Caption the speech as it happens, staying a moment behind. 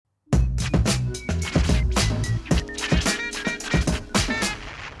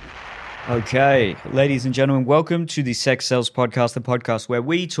Okay, ladies and gentlemen, welcome to the Sex Sells Podcast, the podcast where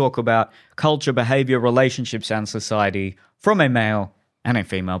we talk about culture, behavior, relationships, and society from a male and a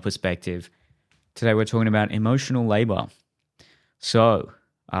female perspective. Today we're talking about emotional labor. So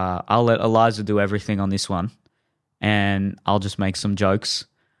I'll let Eliza do everything on this one, and I'll just make some jokes.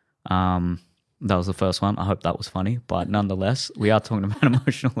 That was the first one. I hope that was funny, but nonetheless, we are talking about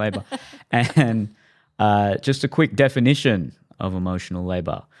emotional labor. And just a quick definition of emotional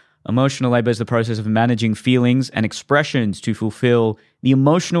labor. Emotional labor is the process of managing feelings and expressions to fulfill the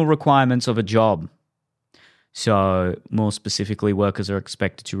emotional requirements of a job. So, more specifically, workers are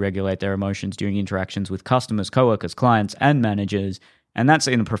expected to regulate their emotions during interactions with customers, coworkers, clients, and managers, and that's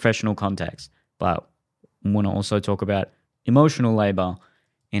in a professional context. But I want to also talk about emotional labor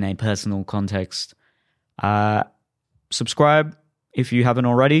in a personal context. Subscribe if you haven't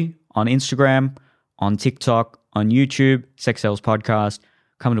already on Instagram, on TikTok, on YouTube, Sex Sells Podcast.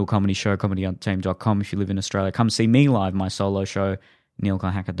 Come to a comedy show, comedyentertainment.com if you live in Australia. Come see me live, my solo show,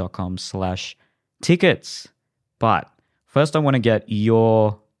 neilkaihacker.com/tickets. But first I want to get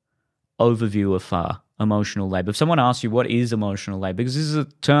your overview of emotional labor. If someone asks you what is emotional labor, because this is a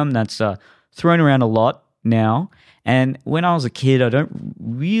term that's thrown around a lot now. And when I was a kid, I don't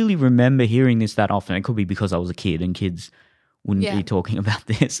really remember hearing this that often. It could be because I was a kid and kids wouldn't be talking about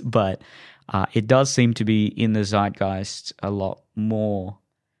this. But it does seem to be in the zeitgeist a lot more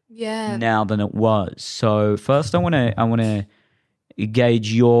now than it was. So first I want to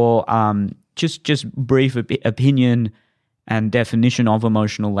gauge your just brief opinion and definition of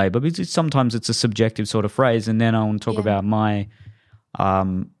emotional labor, because sometimes it's a subjective sort of phrase, and then I want to talk about my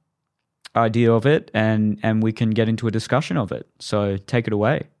idea of it, and we can get into a discussion of it. So take it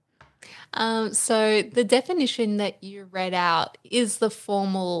away. So the definition that you read out is the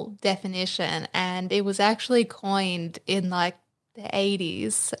formal definition, and it was actually coined in like the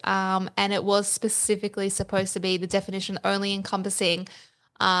 80s, and it was specifically supposed to be the definition only encompassing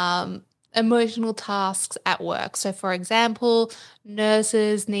emotional tasks at work. So for example,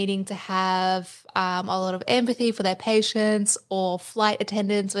 nurses needing to have a lot of empathy for their patients, or flight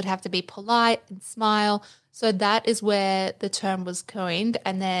attendants would have to be polite and smile. So that is where the term was coined.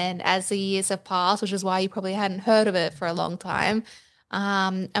 And then as the years have passed, which is why you probably hadn't heard of it for a long time,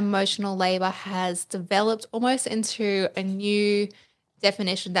 emotional labor has developed almost into a new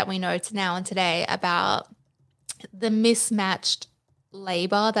definition that we know to now and today about the mismatched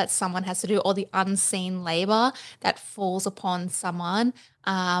labor that someone has to do, or the unseen labor that falls upon someone,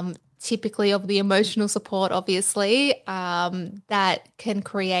 typically of the emotional support, obviously, that can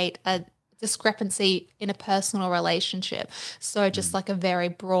create a discrepancy in a personal relationship. So just like a very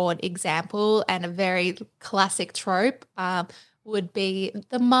broad example and a very classic trope would be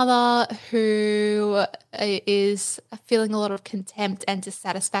the mother who is feeling a lot of contempt and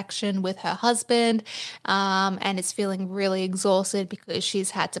dissatisfaction with her husband, and is feeling really exhausted because she's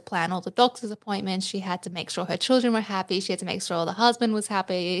had to plan all the doctor's appointments. She had to make sure her children were happy. She had to make sure the husband was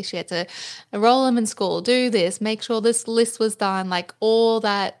happy. She had to enroll him in school, do this, make sure this list was done, like all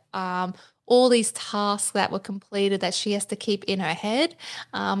that, all these tasks that were completed that she has to keep in her head,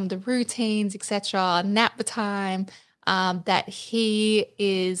 the routines, etc., nap time, that he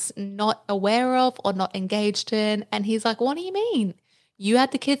is not aware of or not engaged in. And he's like, what do you mean? You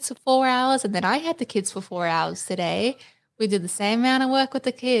had the kids for 4 hours and then I had the kids for 4 hours today. We did the same amount of work with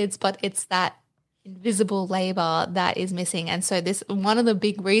the kids, but it's that invisible labor that is missing. And so this, one of the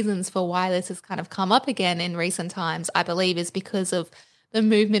big reasons for why this has kind of come up again in recent times, I believe, is because of the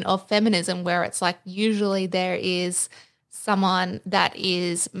movement of feminism, where it's like usually there is someone that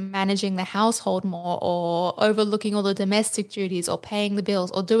is managing the household more, or overlooking all the domestic duties, or paying the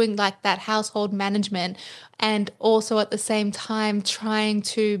bills, or doing like that household management, and also at the same time trying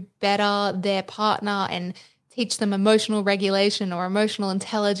to better their partner and teach them emotional regulation or emotional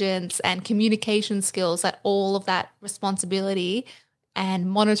intelligence and communication skills, that all of that responsibility and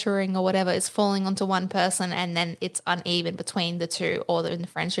monitoring or whatever is falling onto one person, and then it's uneven between the two, or in the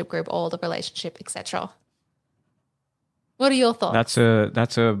friendship group, or the relationship, etc. What are your thoughts?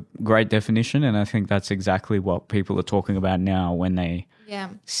 That's a great definition, and I think that's exactly what people are talking about now when they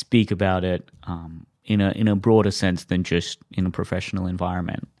speak about it in a broader sense than just in a professional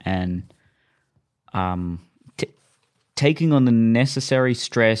environment. And taking on the necessary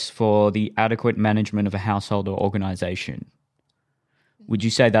stress for the adequate management of a household or organization. Would you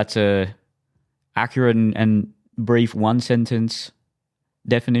say that's a accurate and brief one-sentence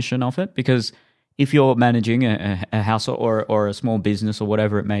definition of it? Because if you're managing a house or a small business or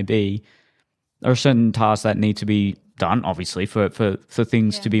whatever it may be, there are certain tasks that need to be done, obviously, for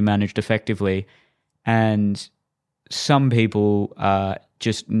things to be managed effectively. And some people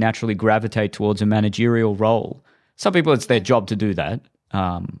just naturally gravitate towards a managerial role. Some people, it's their job to do that,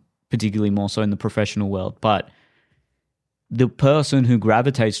 particularly more so in the professional world. But the person who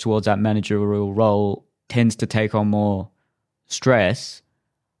gravitates towards that managerial role tends to take on more stress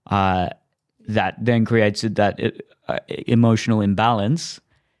that then creates that emotional imbalance,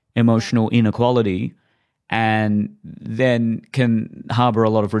 emotional inequality, and then can harbor a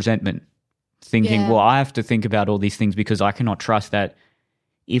lot of resentment, thinking, well, I have to think about all these things because I cannot trust that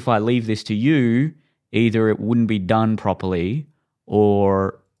if I leave this to you, either it wouldn't be done properly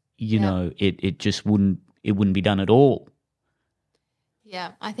or, you know, it just wouldn't be done at all.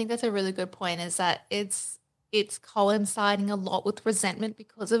 Yeah, I think that's a really good point, is that it's coinciding a lot with resentment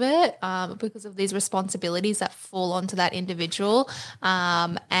because of it, because of these responsibilities that fall onto that individual.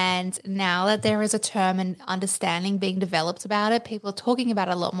 And now that there is a term and understanding being developed about it, people are talking about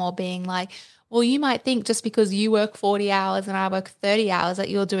it a lot more, being like, well, you might think just because you work 40 hours and I work 30 hours that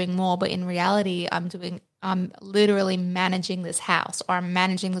you're doing more, but in reality, I'm literally managing this house, or I'm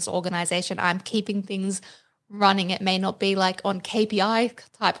managing this organization. I'm keeping things running. It may not be like on KPI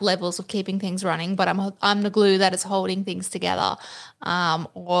type levels of keeping things running, but I'm the glue that is holding things together.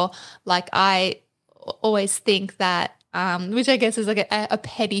 Or like I always think that, which I guess is like a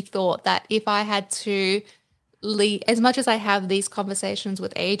petty thought, that if I had to leave, as much as I have these conversations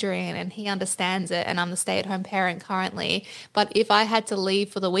with Adrian and he understands it, and I'm the stay-at-home parent currently, but if I had to leave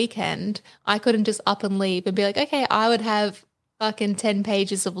for the weekend, I couldn't just up and leave and be like, okay, I would have fucking 10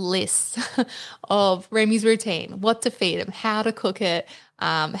 pages of lists of Remy's routine, what to feed him, how to cook it,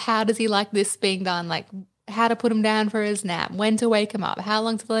 how does he like this being done, like how to put him down for his nap, when to wake him up, how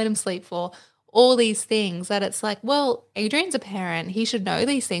long to let him sleep for, all these things that it's like, well, Adrian's a parent. He should know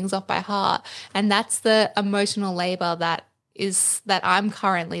these things off by heart. And that's the emotional labor that I'm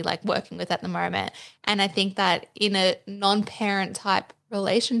currently like working with at the moment. And I think that in a non-parent type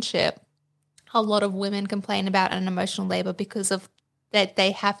relationship, a lot of women complain about an emotional labor because of that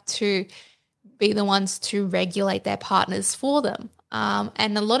they have to be the ones to regulate their partners for them.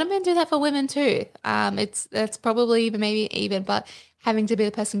 And a lot of men do that for women too. It's probably maybe even, but having to be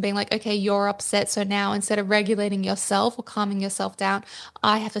the person being like, okay, you're upset, so now instead of regulating yourself or calming yourself down,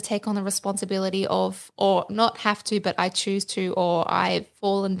 I have to take on the responsibility of, or not have to, but I choose to, or I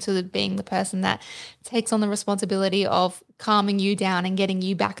fall into being the person that takes on the responsibility of calming you down and getting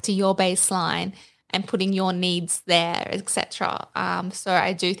you back to your baseline and putting your needs there, etc. So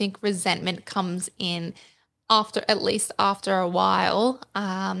I do think resentment comes in at least after a while.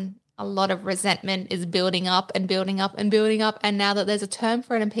 A lot of resentment is building up and building up and building up. And now that there's a term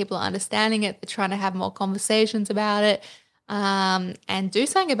for it and people are understanding it, they're trying to have more conversations about it and do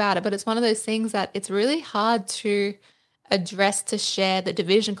something about it. But it's one of those things that it's really hard to address, to share the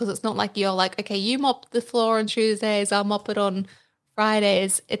division, because it's not like you're like, okay, you mop the floor on Tuesdays, I'll mop it on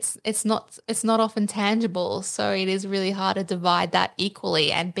Fridays. It's not often tangible. So it is really hard to divide that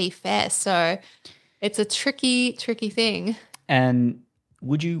equally and be fair. So it's a tricky thing. And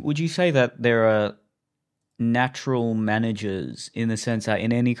would you say that there are natural managers, in the sense that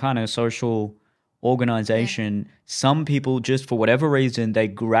in any kind of social organization, some people just for whatever reason, they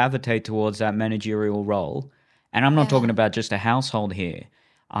gravitate towards that managerial role? And I'm not talking about just a household here.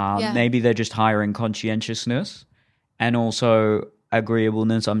 Maybe they're just higher in conscientiousness and also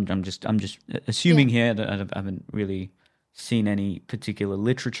agreeableness. I'm just assuming here that I haven't really seen any particular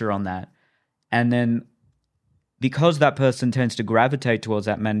literature on that. And then because that person tends to gravitate towards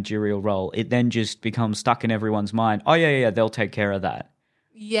that managerial role, it then just becomes stuck in everyone's mind. Oh, yeah, they'll take care of that.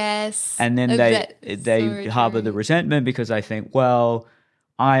 Yes. And then they harbor the resentment because they think, well,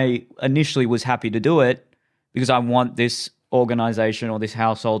 I initially was happy to do it because I want this organization or this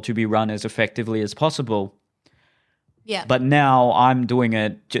household to be run as effectively as possible. Yeah. But now I'm doing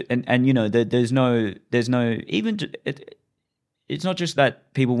it, and you know, there's no even. It's not just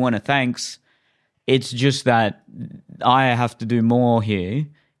that people want a thanks. It's just that I have to do more here,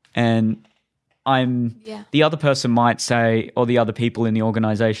 and the other person might say, or the other people in the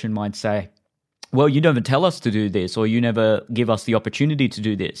organization might say, well, you never tell us to do this, or you never give us the opportunity to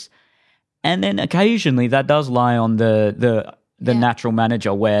do this. And then occasionally that does lie on the natural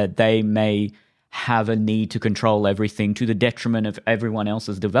manager, where they may have a need to control everything to the detriment of everyone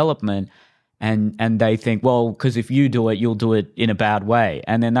else's development. And they think, well, because if you do it, you'll do it in a bad way.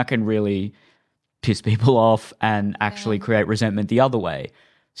 And then that can really piss people off and actually create resentment the other way.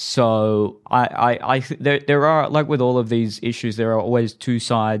 So there are, like with all of these issues, there are always two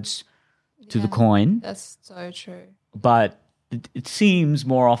sides to the coin. That's so true. But it seems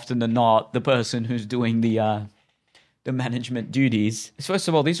more often than not, the person who's doing the management duties, first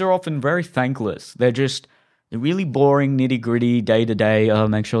of all, these are often very thankless. They're just the really boring nitty gritty day to day. Oh,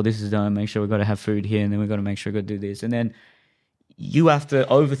 make sure this is done. Make sure we've got to have food here, and then we've got to make sure we've got to do this, and then you have to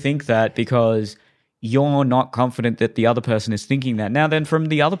overthink that because you're not confident that the other person is thinking that. Now, then, from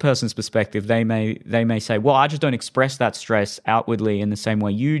the other person's perspective, they may say, "Well, I just don't express that stress outwardly in the same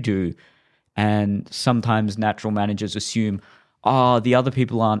way you do," and sometimes natural managers assume, "Oh, the other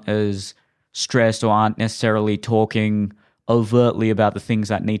people aren't as stressed or aren't necessarily talking overtly about the things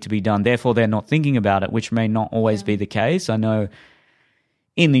that need to be done. Therefore, they're not thinking about it," which may not always be the case. I know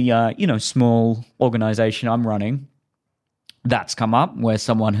in the small organization I'm running, that's come up where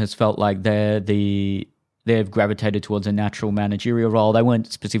someone has felt like they've gravitated towards a natural managerial role. They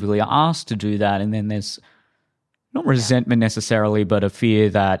weren't specifically asked to do that, and then there's not resentment necessarily, but a fear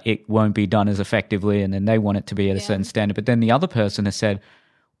that it won't be done as effectively, and then they want it to be at a certain standard. But then the other person has said,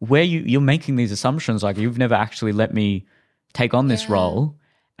 "Where you're making these assumptions, like you've never actually let me take on this role,"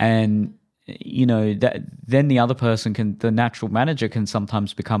 and that then the other person the natural manager can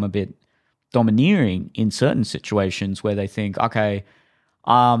sometimes become a bit domineering in certain situations where they think, okay,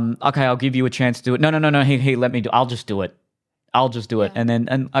 I'll give you a chance to do it. No, hey, let me do. I'll just do it.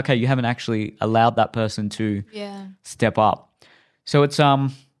 And okay, you haven't actually allowed that person to step up. So it's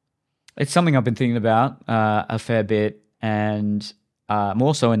something I've been thinking about a fair bit, and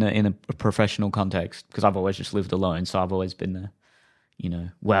more so in a professional context, because I've always just lived alone, so I've always been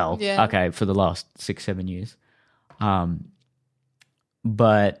for the last 6-7 years.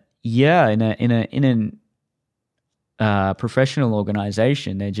 But yeah, in a professional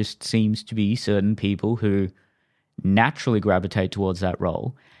organization, there just seems to be certain people who naturally gravitate towards that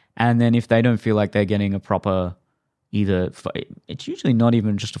role, and then if they don't feel like they're getting a proper it's usually not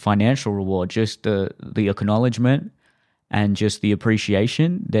even just a financial reward, just the acknowledgement and just the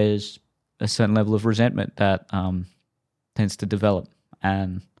appreciation, there's a certain level of resentment that tends to develop.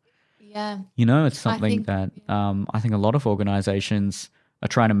 And it's something I think a lot of organizations are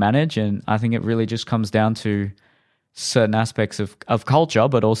trying to manage, and I think it really just comes down to certain aspects of culture,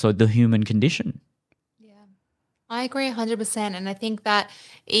 but also the human condition. Yeah, I agree 100%. And I think that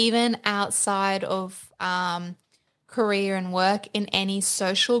even outside of career and work, in any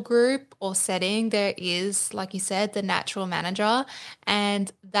social group or setting, there is, like you said, the natural manager,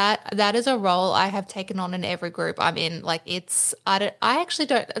 and that is a role I have taken on in every group I'm in. Like I actually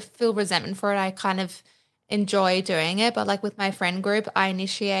don't feel resentment for it. I kind of enjoy doing it, but like with my friend group, I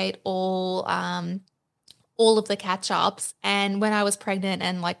initiate all of the catch-ups. And when I was pregnant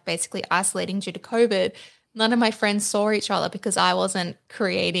and like basically isolating due to COVID, none of my friends saw each other because I wasn't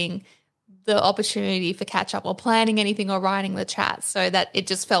creating the opportunity for catch-up or planning anything or writing the chat, so that it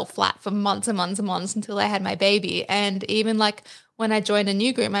just fell flat for months and months and months until I had my baby. And even like when I joined a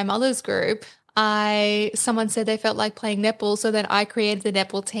new group, my mother's group, someone said they felt like playing netball, so then I created the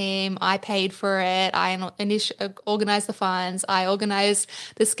netball team. I paid for it. I organized the funds. I organized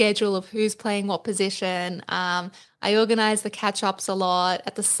the schedule of who's playing what position. I organize the catch-ups a lot.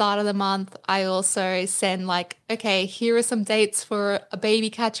 At the start of the month, I also send like, okay, here are some dates for a baby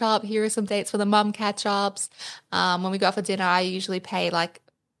catch-up. Here are some dates for the mum catch-ups. When we go out for dinner, I usually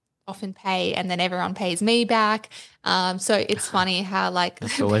often pay, and then everyone pays me back. So it's funny how like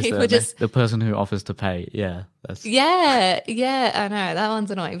people just the person who offers to pay. Yeah, I know that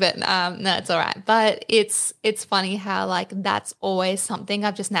one's annoying, but no, it's all right. But it's funny how like that's always something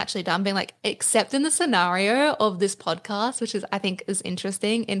I've just naturally done, being like, except in the scenario of this podcast, which I think is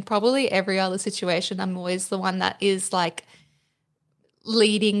interesting. In probably every other situation, I'm always the one that is like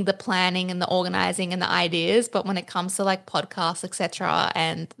leading the planning and the organizing and the ideas. But when it comes to like podcasts, etc.,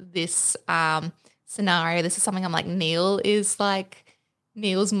 and this scenario, this is something I'm like, Neil's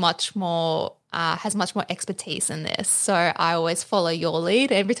much more has much more expertise in this, so I always follow your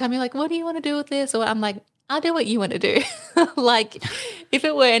lead. Every time you're like, what do you want to do with this, or I'm like, I'll do what you want to do. Like if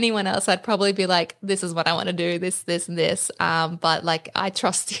it were anyone else, I'd probably be like, this is what I want to do, this and this. But like, I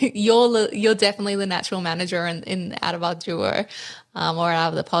trust you. You're definitely the natural manager in out of our duo, or out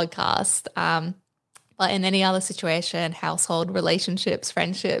of the podcast. But in any other situation, household, relationships,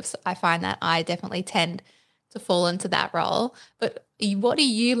 friendships, I find that I definitely tend to fall into that role. But what do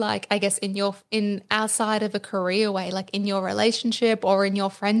you like, I guess, in outside of a career way, like in your relationship or in your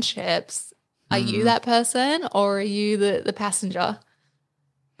friendships? Are you that person, or are you the passenger?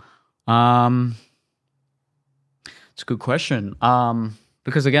 It's a good question.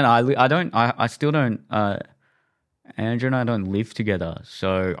 Because again, I still don't. Andrew and I don't live together,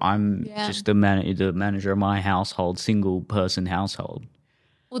 so I'm just the manager of my household, single person household.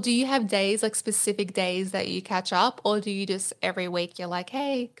 Well, do you have days, like specific days that you catch up, or do you just every week you're like,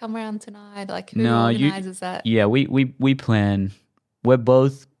 hey, come around tonight? Like who organizes that? Yeah, we plan. We're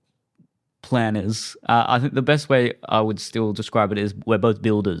both planners. I think the best way I would still describe it is we're both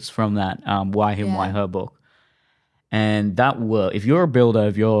builders from that Why Him, Why Her book. And that work, if you're a builder,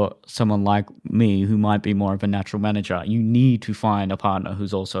 if you're someone like me who might be more of a natural manager, you need to find a partner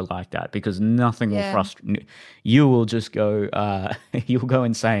who's also like that, because nothing will frustrate you. Will just go, you'll go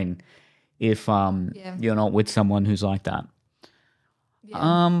insane if you're not with someone who's like that.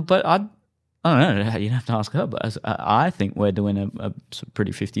 Yeah. But I don't know, you'd have to ask her, but I think we're doing a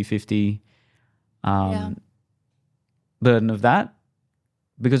pretty 50-50 burden of that.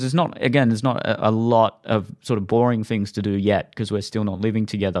 Because it's not, again, there's not a lot of sort of boring things to do yet, because we're still not living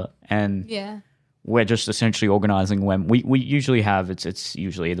together, and we're just essentially organizing when we usually have it's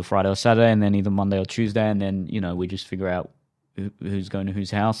usually either Friday or Saturday, and then either Monday or Tuesday, and then we just figure out who's going to whose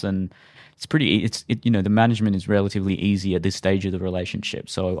house, and it's pretty the management is relatively easy at this stage of the relationship.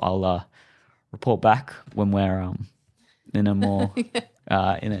 So I'll report back when we're in a more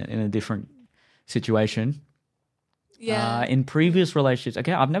in a different situation. Yeah. In previous relationships,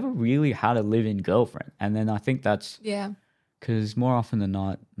 again, I've never really had a live-in girlfriend, and then I think that's because more often than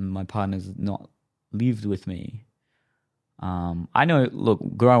not, my partner's not lived with me. I know. Look,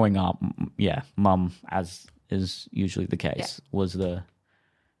 growing up, mum, as is usually the case, was the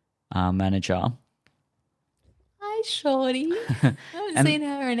manager. Hi, Shorty. I haven't seen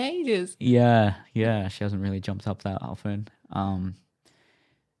her in ages. Yeah, she hasn't really jumped up that often. And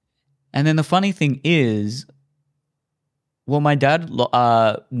then the funny thing is, well, my dad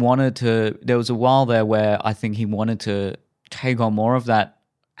wanted to. There was a while there where I think he wanted to take on more of that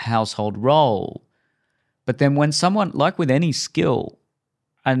household role. But then when someone, like with any skill,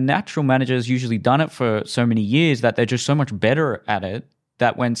 a natural manager has usually done it for so many years that they're just so much better at it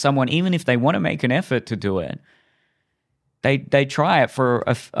that when someone, even if they want to make an effort to do it, they try it for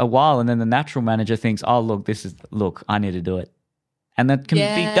a while, and then the natural manager thinks, oh, look, I need to do it. And that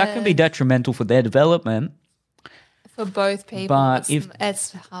can be detrimental for their development. For both people, but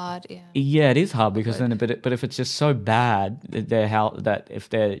it's hard. Yeah, it is hard because then, but if it's just so bad that if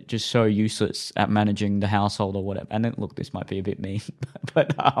they're just so useless at managing the household or whatever, and then look, this might be a bit mean,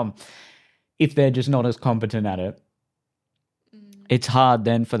 but if they're just not as competent at it, it's hard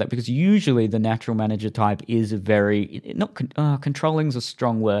then for that, because usually the natural manager type is a very controlling is a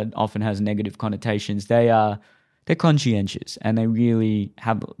strong word. Often has negative connotations. They're conscientious, and they really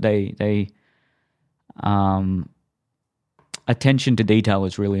have attention to detail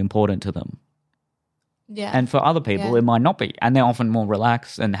is really important to them. Yeah. And for other people, it might not be. And they're often more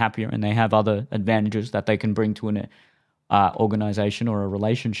relaxed and happier, and they have other advantages that they can bring to an organization or a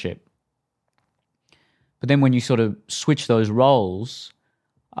relationship. But then when you sort of switch those roles,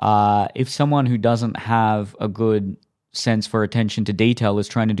 if someone who doesn't have a good sense for attention to detail is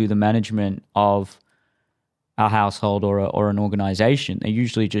trying to do the management of a household or an organization, they're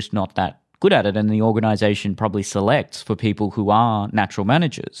usually just not that good at it, and the organization probably selects for people who are natural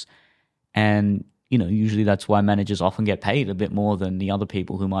managers. And usually that's why managers often get paid a bit more than the other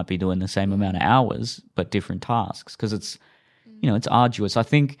people who might be doing the same amount of hours but different tasks, because it's it's arduous. I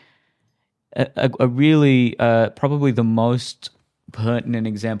think a really probably the most pertinent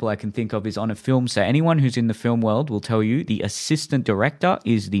example I can think of is on a film set. Anyone who's in the film world will tell you the assistant director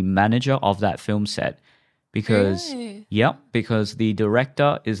is the manager of that film set. Because the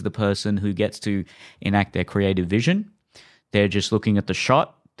director is the person who gets to enact their creative vision. They're just looking at the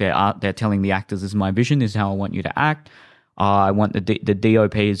shot. They're telling the actors, "This is my vision. This is how I want you to act. I want the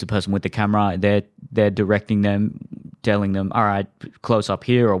DOP is the person with the camera. They're directing them, telling them, all right, close up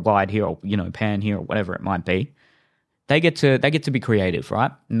here or wide here or pan here or whatever it might be. They get to be creative,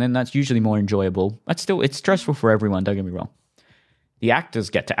 right? And then that's usually more enjoyable. But still, it's stressful for everyone. Don't get me wrong. The actors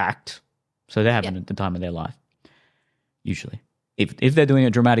get to act. So they're having the time of their life, usually. If they're doing a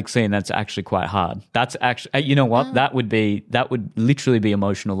dramatic scene, that's actually quite hard. That's actually, you know what? That would literally be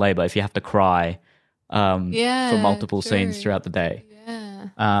emotional labor if you have to cry for multiple scenes throughout the day.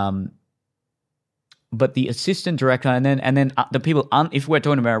 Yeah. But the assistant director, and then the people, if we're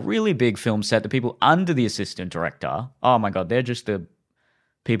talking about a really big film set, the people under the assistant director, oh my God, they're just the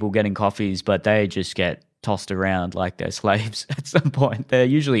people getting coffees, but they just get tossed around like they're slaves at some point. They're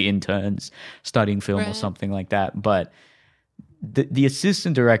usually interns studying film or something like that. But the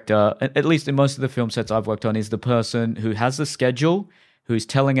assistant director, at least in most of the film sets I've worked on, is the person who has the schedule, who's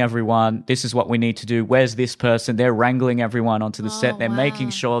telling everyone, this is what we need to do. Where's this person? They're wrangling everyone onto the set. They're making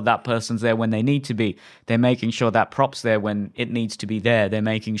sure that person's there when they need to be. They're making sure that prop's there when it needs to be there. They're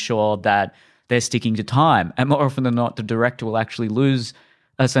making sure that they're sticking to time. And more often than not, the director will actually lose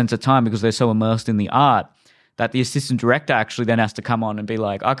a sense of time because they're so immersed in the art that the assistant director actually then has to come on and be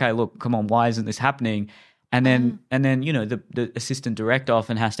like, okay, look, come on, why isn't this happening? And then you know the assistant director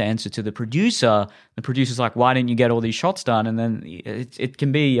often has to answer to the producer. The producer's like, "Why didn't you get all these shots done?" And then it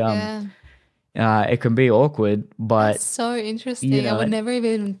can be it can be awkward. But That's so interesting. you know, I would never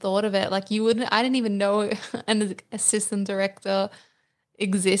even thought of it. Like you wouldn't. I didn't even know an assistant director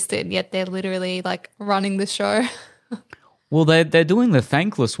existed. Yet they're literally like running the show. well, they're doing the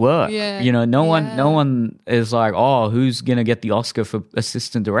thankless work. Yeah, You know, no yeah. one is like, "Oh, who's gonna get the Oscar for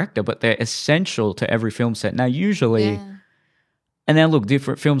assistant director?" But they're essential to every film set. Now, usually. Yeah. And then look,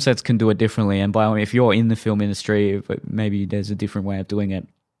 different film sets can do it differently. And by the way, if you're in the film industry, maybe there's a different way of doing it.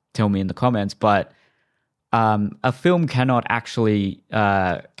 Tell me in the comments. But a film cannot actually,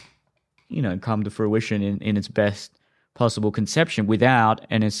 come to fruition in its best possible conception without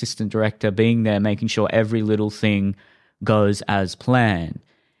an assistant director being there, making sure every little thing goes as planned.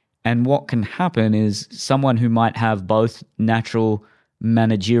 And what can happen is someone who might have both natural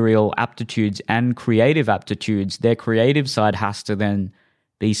managerial aptitudes and creative aptitudes, their creative side has to then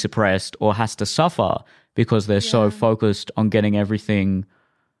be suppressed or has to suffer because they're so focused on getting everything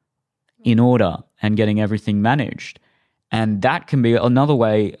in order and getting everything managed. And that can be another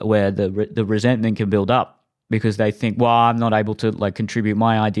way where the resentment can build up because they think, well, I'm not able to like contribute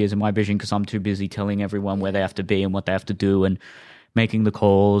my ideas and my vision because I'm too busy telling everyone where they have to be and what they have to do and making the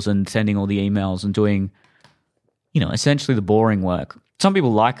calls and sending all the emails and doing, essentially the boring work. Some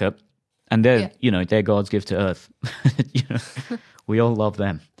people like it and they're God's gift to earth. We all love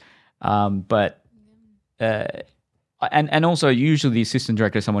them. And also usually the assistant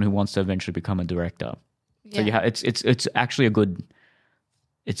director is someone who wants to eventually become a director. So you have, it's actually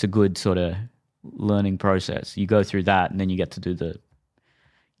it's a good sort of learning process. You go through that and then you get to do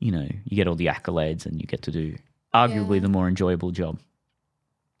you get all the accolades and you get to do arguably the more enjoyable job.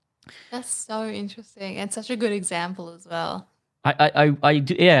 That's so interesting and such a good example as well.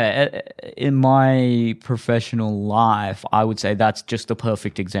 In my professional life, I would say that's just the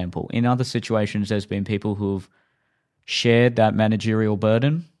perfect example. In other situations, there's been people who've shared that managerial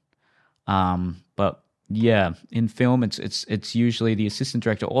burden. But yeah, in film, it's usually the assistant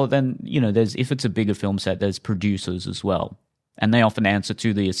director, or then, there's, if it's a bigger film set, there's producers as well. And they often answer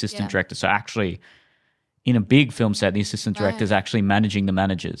to the assistant director. So actually, in a big film set, the assistant director is actually managing the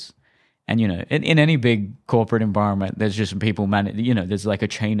managers. And, in any big corporate environment, there's just people there's like a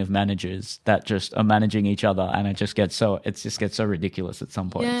chain of managers that just are managing each other. And it just gets so ridiculous at some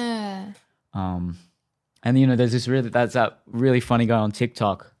point. Yeah. And, there's that really funny guy on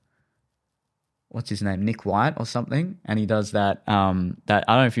TikTok. What's his name? Nick White or something. And he does that, I don't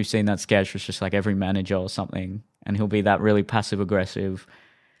know if you've seen that sketch. It's just like every manager or something. And he'll be that really passive aggressive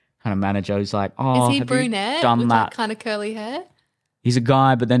kind of manager who's like, oh, is he have brunette you done with that? Like kind of curly hair? He's a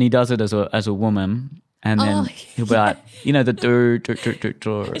guy, but then he does it as a woman, and then he'll be like,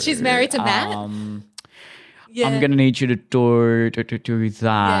 the She's married to Matt. I'm gonna need you to do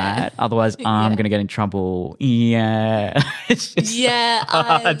that, otherwise I'm gonna get in trouble. Yeah, it's just,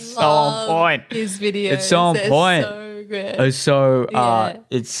 it's so on point. His videos. It's so on point. So good. It's so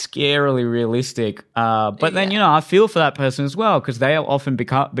it's scarily realistic. But then I feel for that person as well because they often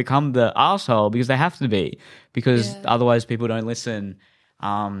become the asshole because they have to be because otherwise people don't listen.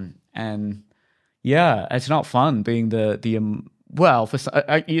 And it's not fun being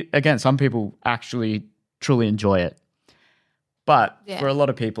again, some people actually truly enjoy it. But for a lot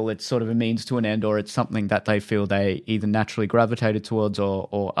of people, it's sort of a means to an end, or it's something that they feel they either naturally gravitated towards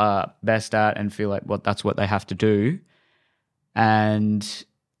or are best at and feel like that's what they have to do. And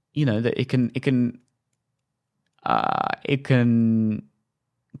that it can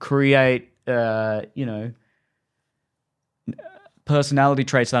create personality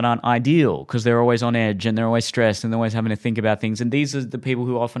traits that aren't ideal because they're always on edge and they're always stressed and they're always having to think about things. And these are the people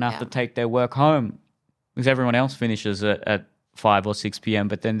who often have to take their work home because everyone else finishes at 5 or 6 p.m.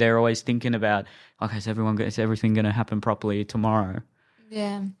 But then they're always thinking about, okay, is everything going to happen properly tomorrow?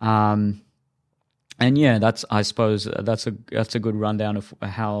 Yeah. And I suppose that's a good rundown of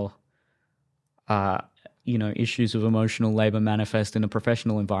how issues of emotional labor manifest in a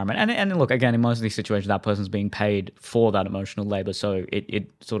professional environment. And look, again, in most of these situations, that person's being paid for that emotional labor, so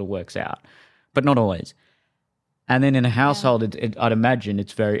it sort of works out, but not always. And then in a household, I'd imagine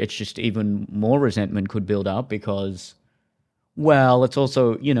it's just even more resentment could build up because, well, it's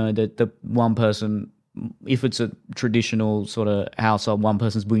also the one person. If it's a traditional sort of household, one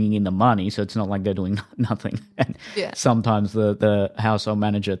person's bringing in the money, so it's not like they're doing nothing. And sometimes the household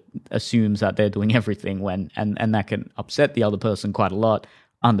manager assumes that they're doing everything and that can upset the other person quite a lot,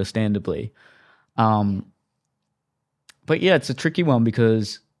 understandably. But it's a tricky one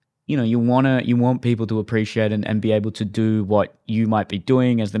because you want people to appreciate and be able to do what you might be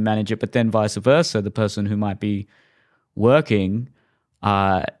doing as the manager, but then vice versa, the person who might be working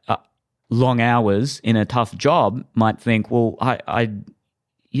long hours in a tough job might think, well,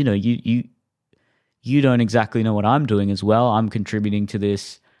 you don't exactly know what I'm doing as well. I'm contributing to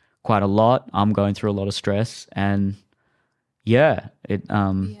this quite a lot. I'm going through a lot of stress, and it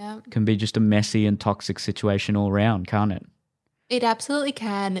can be just a messy and toxic situation all around, can't it? It absolutely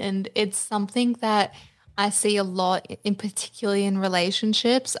can. And it's something that I see a lot, in particularly in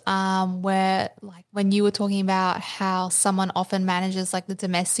relationships, where like when you were talking about how someone often manages like the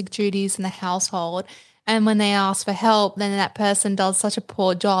domestic duties in the household, and when they ask for help, then that person does such a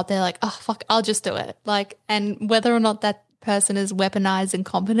poor job. They're like, oh, fuck, I'll just do it. Like, and whether or not that person is weaponized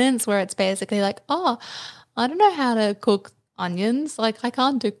incompetence, where it's basically like, oh, I don't know how to cook onions. Like, I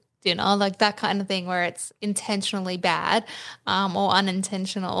can't do dinner, like that kind of thing, where it's intentionally bad or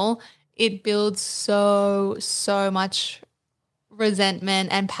unintentional. It builds so much resentment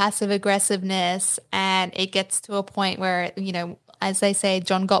and passive aggressiveness, and it gets to a point where, as they say,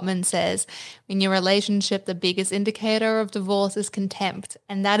 John Gottman says, in your relationship, the biggest indicator of divorce is contempt.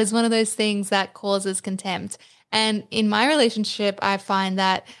 And that is one of those things that causes contempt. And in my relationship, I find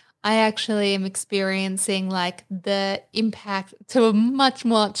that I actually am experiencing like the impact to a much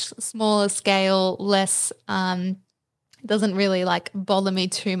smaller scale, less, doesn't really like bother me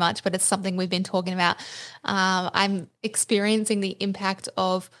too much, but it's something we've been talking about. I'm experiencing the impact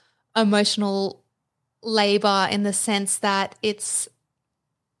of emotional labor in the sense that it's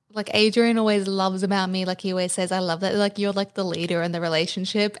like Adrian always loves about me. Like he always says, I love that. Like you're like the leader in the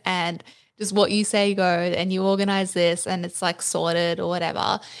relationship, and just what you say goes, and you organize this and it's like sorted or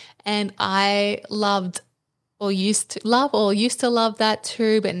whatever. And I loved or used to love that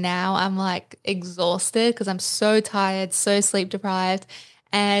too, but now I'm like exhausted because I'm so tired, so sleep deprived.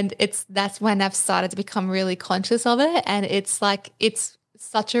 And that's when I've started to become really conscious of it. And it's like, it's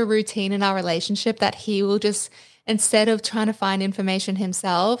such a routine in our relationship that he will just, instead of trying to find information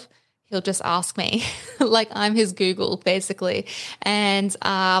himself, he'll just ask me. Like I'm his Google basically. And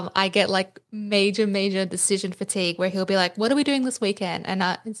I get like major decision fatigue where he'll be like, what are we doing this weekend? And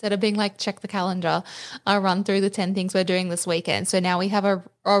instead of being like, check the calendar, I run through the 10 things we're doing this weekend. So now we have a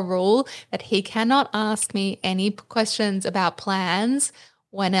rule that he cannot ask me any questions about plans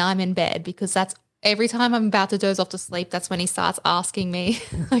when I'm in bed, because that's every time I'm about to doze off to sleep, that's when he starts asking me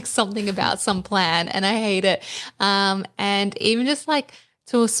like something about some plan, and I hate it. And even just like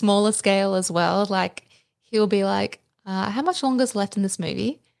to a smaller scale as well, like he'll be like, how much longer is left in this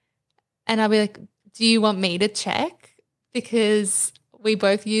movie? And I'll be like, do you want me to check? Because we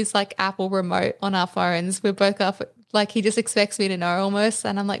both use like Apple Remote on our phones. We're both up, like he just expects me to know almost.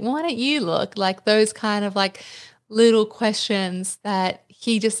 And I'm like, why don't you look? Like those kind of like little questions that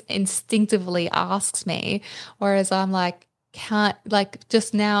he just instinctively asks me. Whereas I'm like, can't, like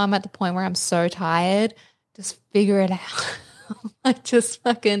just now I'm at the point where I'm so tired, just figure it out. Like just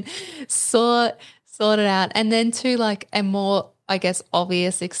fucking sort it out. And then to like a more, I guess,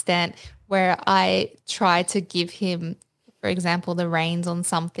 obvious extent where I try to give him, for example, the reins on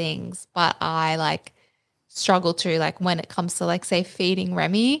some things, but I like struggle to, like when it comes to like say feeding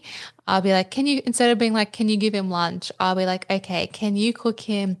Remy, I'll be like, instead of being like, can you give him lunch? I'll be like, okay, can you cook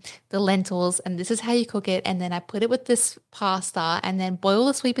him the lentils, and this is how you cook it, and then I put it with this pasta and then boil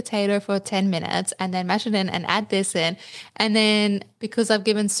the sweet potato for 10 minutes and then mash it in and add this in. And then because I've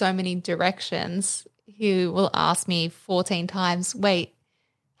given so many directions, he will ask me 14 times, wait,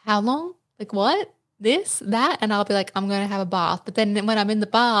 how long? Like what? This, that? And I'll be like, I'm going to have a bath. But then when I'm in the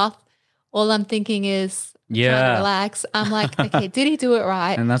bath, all I'm thinking is trying to relax. I'm like, okay, did he do it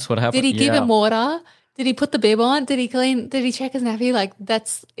right? And that's what happened. Did he give him water? Did he put the bib on? Did he clean? Did he check his nappy? Like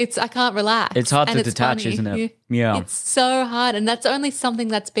I can't relax. It's hard and to detach, funny. Isn't it? Yeah. It's so hard. And that's only something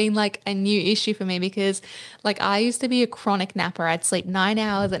that's been like a new issue for me, because like I used to be a chronic napper. I'd sleep 9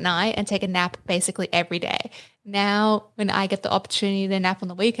 hours at night and take a nap basically every day. Now, when I get the opportunity to nap on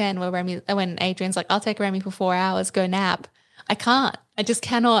the weekend, when Adrian's like, I'll take Remy for 4 hours, go nap. I can't. I just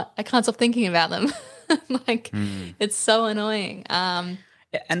cannot. I can't stop thinking about them. Like it's so annoying.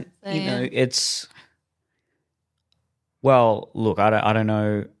 It's, well, look, I don't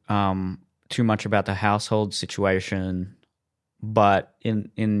know too much about the household situation, but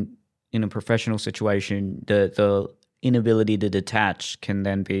in a professional situation, the inability to detach can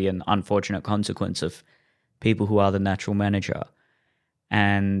then be an unfortunate consequence of people who are the natural manager,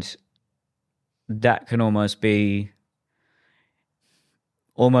 and that can almost be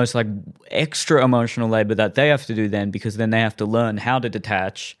like extra emotional labor that they have to do then, because then they have to learn how to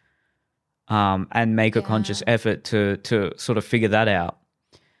detach and make a conscious effort to sort of figure that out.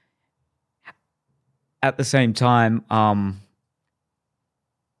 at the same time,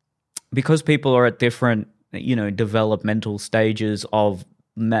 because people are at different, developmental stages of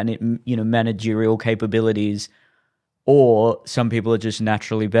managerial capabilities, or some people are just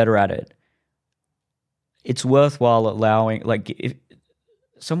naturally better at it. It's worthwhile allowing, like, if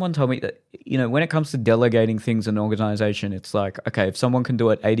someone told me that, when it comes to delegating things in an organization, it's like, okay, if someone can do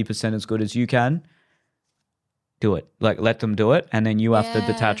it 80% as good as you can, do it. Like, let them do it. And then you have to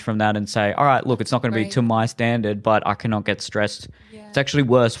detach from that and say, all right, look, it's not going to be to my standard, but I cannot get stressed. Yeah. It's actually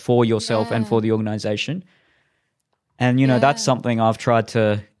worse for yourself and for the organization. And, that's something I've tried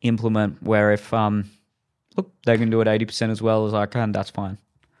to implement, where if, look, they can do it 80% as well as I can, that's fine.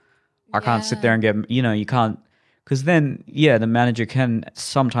 I can't sit there and get, you can't, because then, the manager can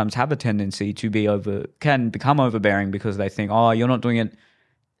sometimes have a tendency to become overbearing because they think, oh, you're not doing it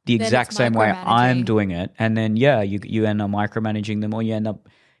the exact same way I'm doing it. And then, you end up micromanaging them, or you end up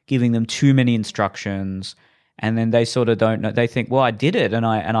giving them too many instructions. And then they sort of don't know. They think, well, I did it and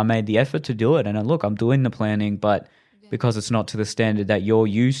I made the effort to do it. And look, I'm doing the planning, but because it's not to the standard that you're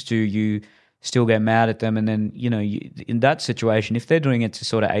used to, you still get mad at them. And then, in that situation, if they're doing it to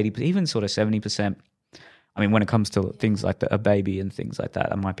sort of 80%, even sort of 70%, I mean, when it comes to things like a baby and things like that,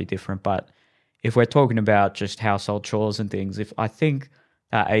 that might be different. But if we're talking about just household chores and things, if I think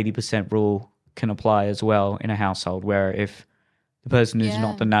that 80% rule can apply as well in a household, where if the person who's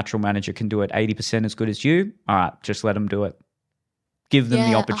not the natural manager can do it 80% as good as you, all right, just let them do it. Give them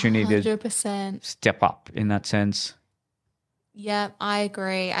the opportunity 100%. to step up in that sense. Yeah, I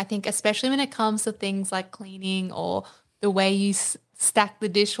agree. I think especially when it comes to things like cleaning, or the way you stack the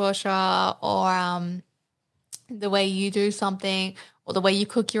dishwasher, or the way you do something, or the way you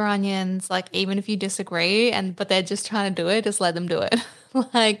cook your onions, like, even if you disagree but they're just trying to do it, just let them do it.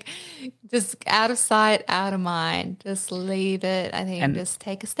 Like, just out of sight, out of mind, just leave it. I think just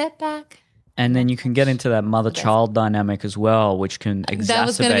take a step back. And then you can get into that mother-child dynamic as well, which can exacerbate that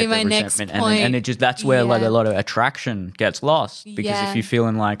was going to be my the next resentment. point. And it just, that's where like a lot of attraction gets lost, because if you're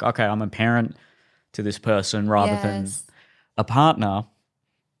feeling like, okay, I'm a parent to this person rather than a partner,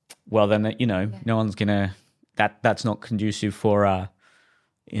 well then, no one's going to, that's not conducive for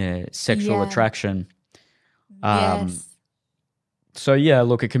sexual attraction. So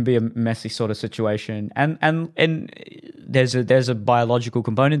look, it can be a messy sort of situation, and there's a biological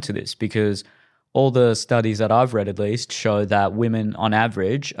component to this, because all the studies that I've read, at least, show that women on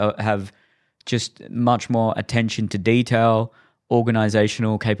average have just much more attention to detail,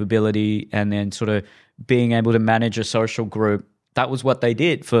 organizational capability, and then sort of being able to manage a social group. That was what they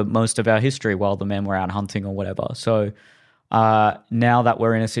did for most of our history while the men were out hunting or whatever. So now that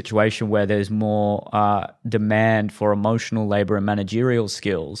we're in a situation where there's more demand for emotional labor and managerial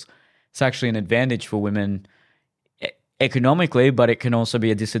skills, it's actually an advantage for women economically, but it can also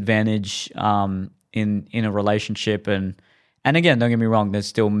be a disadvantage in a relationship. And again, don't get me wrong, there's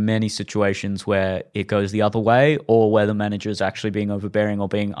still many situations where it goes the other way, or where the manager is actually being overbearing or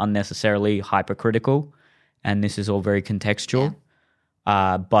being unnecessarily hypercritical. And this is all very contextual.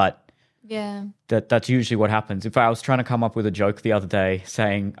 But that's usually what happens. In fact, I was trying to come up with a joke the other day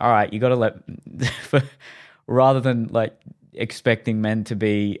saying, all right, you got to rather than like expecting men to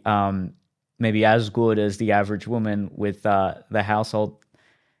be maybe as good as the average woman with the household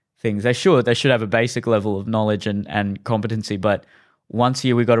things, they should have a basic level of knowledge and competency. But once a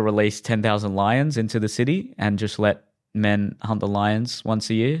year, we got to release 10,000 lions into the city and just let men hunt the lions once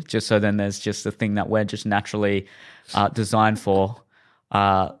a year, just so then there's just a thing that we're just naturally designed for,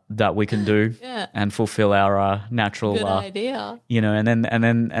 that we can do and fulfill our natural good idea. And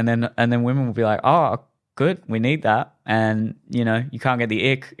then women will be like, oh, good, we need that. And you can't get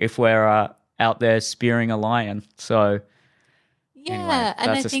the ick if we're out there spearing a lion. So anyway, and I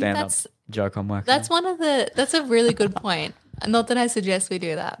that's a think stand-up that's joke I'm working that's on. That's a really good point. Not that I suggest we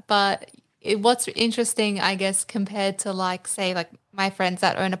do that, but what's interesting, I guess, compared to like, say, like my friends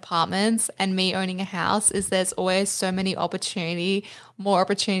that own apartments and me owning a house, is there's always so many more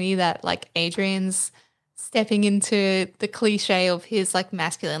opportunity that like Adrian's stepping into the cliche of his like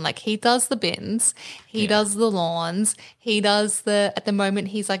masculine, like he does the bins, he does the lawns, he does at the moment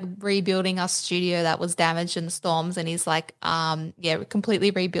he's like rebuilding our studio that was damaged in the storms, and he's like,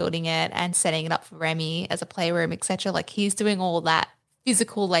 completely rebuilding it and setting it up for Remy as a playroom, etc. Like he's doing all that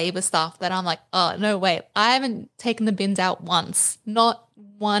physical labor stuff that I'm like, oh, no, wait, I haven't taken the bins out once. Not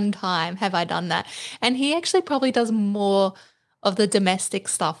one time have I done that. And he actually probably does more of the domestic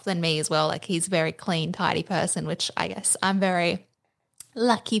stuff than me as well. Like he's a very clean, tidy person, which I guess I'm very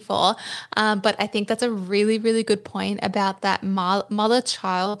lucky for. But I think that's a really, really good point about that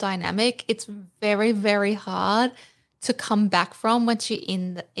mother-child dynamic. It's very, very hard to come back from once you're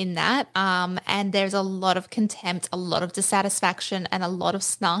in that. And there's a lot of contempt, a lot of dissatisfaction, and a lot of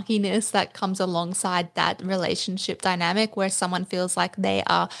snarkiness that comes alongside that relationship dynamic where someone feels like they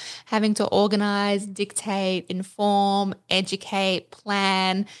are having to organize, dictate, inform, educate,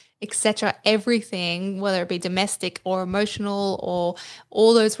 plan, etc., everything, whether it be domestic or emotional or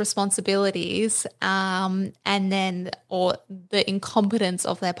all those responsibilities, and then or the incompetence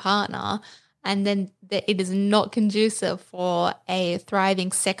of their partner. And then it is not conducive for a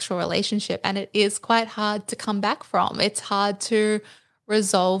thriving sexual relationship. And it is quite hard to come back from. It's hard to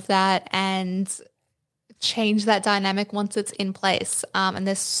resolve that and change that dynamic once it's in place. And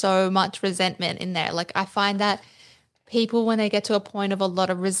there's so much resentment in there. Like I find that people, when they get to a point of a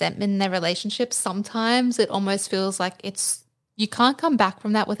lot of resentment in their relationship, sometimes it almost feels like you can't come back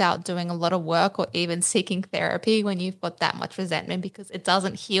from that without doing a lot of work or even seeking therapy when you've got that much resentment, because it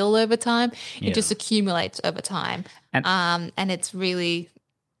doesn't heal over time. It just accumulates over time. And it's really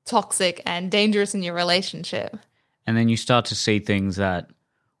toxic and dangerous in your relationship. And then you start to see things that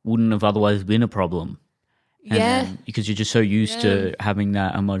wouldn't have otherwise been a problem. Because you're just so used to having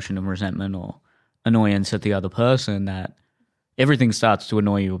that emotion of resentment or annoyance at the other person that everything starts to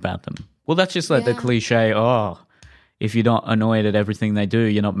annoy you about them. Well, that's just like the cliche, if you're not annoyed at everything they do,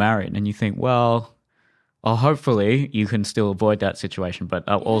 you're not married. And you think, well, hopefully you can still avoid that situation. But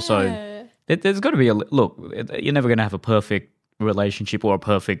also, there's got to be look, you're never going to have a perfect relationship or a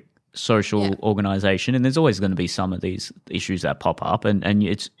perfect social organization. And there's always going to be some of these issues that pop up. And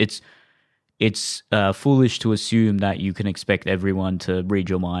it's foolish to assume that you can expect everyone to read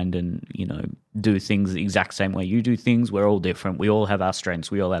your mind and, do things the exact same way you do things. We're all different. We all have our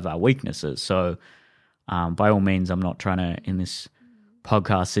strengths. We all have our weaknesses. So, by all means, I'm not trying to, in this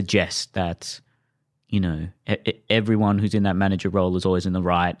podcast, suggest that, everyone who's in that manager role is always in the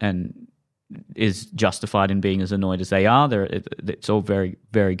right and is justified in being as annoyed as they are. It's all very,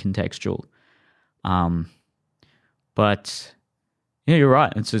 very contextual. But, you're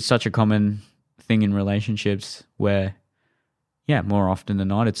right. It's such a common thing in relationships where, more often than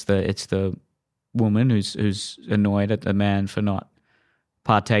not, it's the woman who's annoyed at the man for not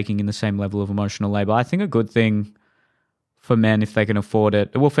partaking in the same level of emotional labor. I think a good thing for men, if they can afford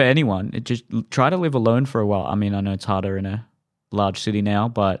it, well, for anyone, just try to live alone for a while. I mean, I know it's harder in a large city now,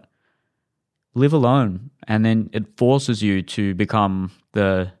 but live alone, and then it forces you to become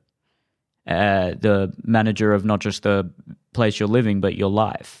the manager of not just the place you're living, but your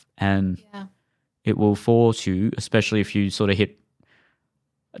life. And it will force you, especially if you sort of hit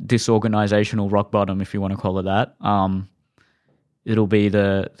disorganizational rock bottom, if you want to call it that, it'll be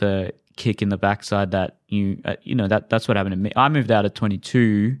the kick in the backside that that's what happened to me. I moved out at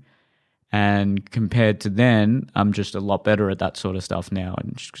 22, and compared to then, I'm just a lot better at that sort of stuff now.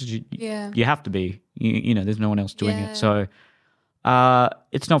 And just 'cause you have to be, there's no one else doing it. So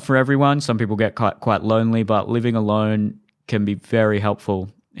it's not for everyone. Some people get quite lonely, but living alone can be very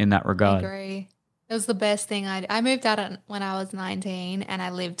helpful in that regard. I agree. It was the best thing. I moved out when I was 19, and I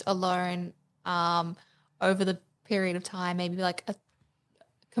lived alone over the period of time, maybe like a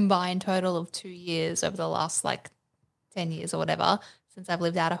combined total of 2 years over the last 10 years or whatever since I've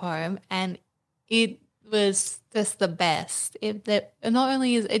lived out of home, and it was just the best. Not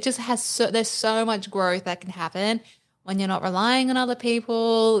only is it just has there's so much growth that can happen when you're not relying on other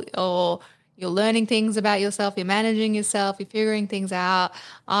people, or you're learning things about yourself, you're managing yourself, you're figuring things out.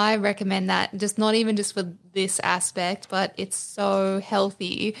 I recommend that, just not even just for this aspect, but it's so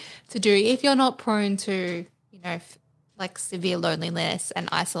healthy to do if you're not prone to severe loneliness and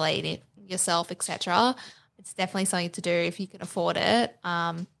isolating yourself, etc. It's definitely something to do if you can afford it,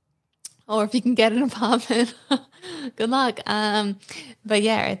 or if you can get an apartment. Good luck. But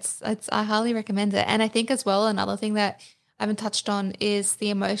it's I highly recommend it. And I think as well, another thing that I haven't touched on is the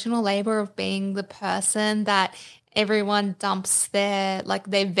emotional labor of being the person that everyone dumps they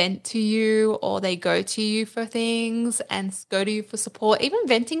vent to you, or they go to you for things and go to you for support. Even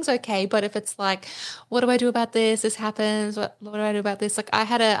venting's okay, but if it's what do I do about this? This happens. What do I do about this? I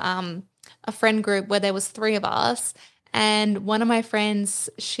had a friend group where there was 3 of us, and one of my friends,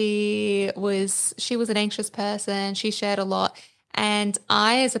 she was an anxious person. She shared a lot. And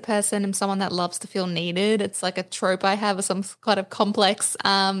I, as a person, am someone that loves to feel needed. It's like a trope I have, or some kind of complex.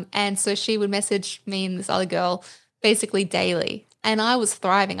 And so she would message me and this other girl basically daily. And I was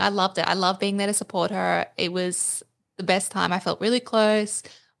thriving. I loved it. I loved being there to support her. It was the best time. I felt really close.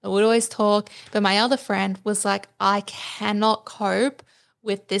 I would always talk. But my other friend was like, I cannot cope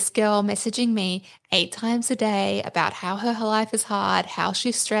with this girl messaging me 8 times a day about how her life is hard, how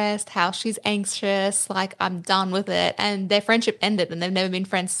she's stressed, how she's anxious. I'm done with it. And their friendship ended, and they've never been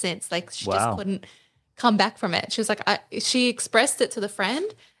friends since. She just come back from it. She was like, she expressed it to the friend,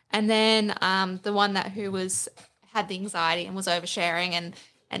 and then the one that who was had the anxiety and was oversharing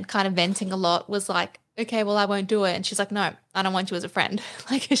and kind of venting a lot was like, okay, well, I won't do it. And she's like, no, I don't want you as a friend.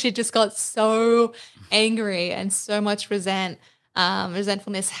 Like she just got so angry and so much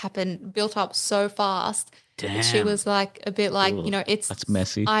resentfulness built up so fast. Damn. She was like a bit like, Ugh, that's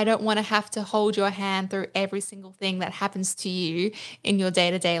messy. I don't want to have to hold your hand through every single thing that happens to you in your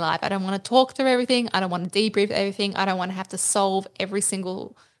day-to-day life. I don't want to talk through everything. I don't want to debrief everything. I don't want to have to solve every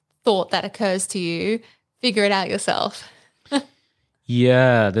single thought that occurs to you. Figure it out yourself.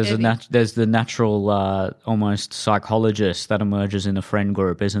 Yeah, there's the natural almost psychologist that emerges in a friend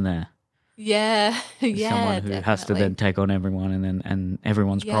group, isn't there? Yeah, yeah. Someone who definitely. has to then take on everyone and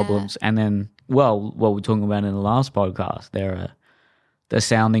everyone's Yeah. problems, and then what we're talking about in the last podcast, they're the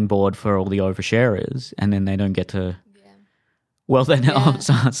sounding board for all the oversharers, and then they don't get to. Yeah. Well, then Yeah.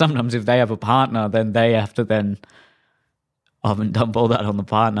 sometimes if they have a partner, then they have to then often dump all that on the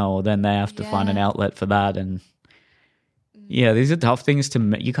partner, or then they have to find an Yeah. outlet for that, and yeah, these are tough things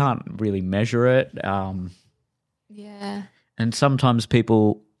you can't really measure it. Yeah. And sometimes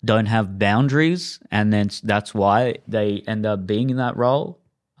people don't have boundaries, and then that's why they end up being in that role.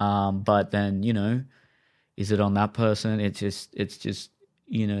 But then, is it on that person? It's just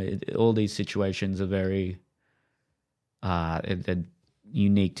all these situations are very they're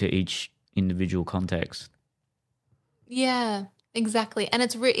unique to each individual context. Yeah, exactly. And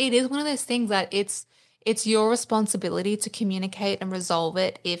it is one of those things that it's your responsibility to communicate and resolve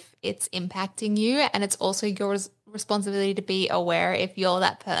it if it's impacting you, and it's also your responsibility to be aware if you're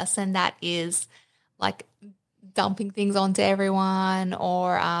that person that is like dumping things onto everyone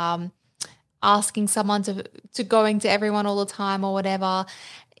or asking someone to going to everyone all the time or whatever.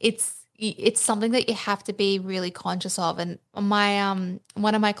 It's something that you have to be really conscious of. And my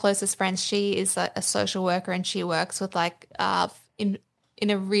one of my closest friends, she is a social worker, and she works with like in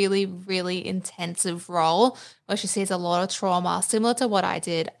a really, really intensive role where she sees a lot of trauma, similar to what I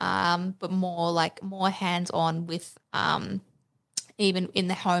did, but more hands-on with even in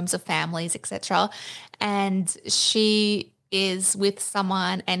the homes of families, etc. And she is with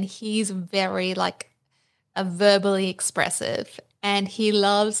someone, and he's very like a verbally expressive, and he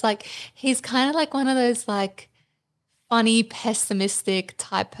loves he's kind of like one of those like funny, pessimistic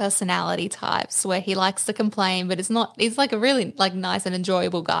type personality types where he likes to complain, but he's like a really like nice and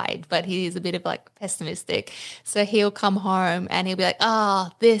enjoyable guy, but he is a bit of like pessimistic. So he'll come home and he'll be like,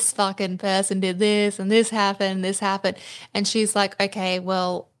 this fucking person did this and this happened. And she's like, okay,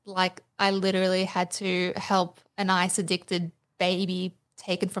 well, like I literally had to help an ice addicted baby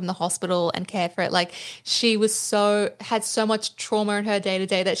taken from the hospital and care for it. Like she had so much trauma in her day to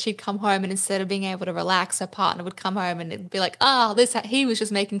day that she'd come home, and instead of being able to relax, her partner would come home and it'd be like, he was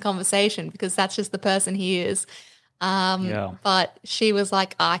just making conversation, because that's just the person he is. But she was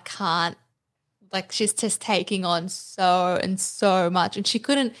like, I can't, like she's just taking on so and so much, and she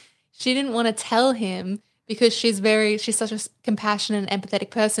didn't want to tell him because she's such a compassionate and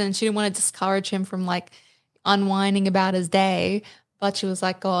empathetic person, and she didn't want to discourage him from like unwinding about his day. But she was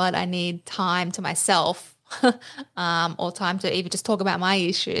like, God, I need time to myself or time to even just talk about my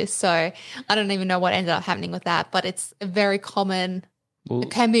issues. So I don't even know what ended up happening with that, but it's a very common, it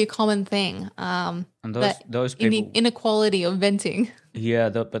can be a common thing. And those people, inequality of venting. Yeah,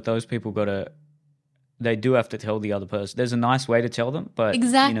 but those people they do have to tell the other person. There's a nice way to tell them, but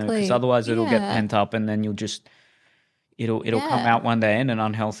Exactly. because otherwise it'll get pent up, and then it'll come out one day in an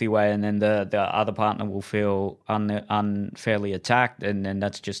unhealthy way, and then the other partner will feel unfairly attacked, and then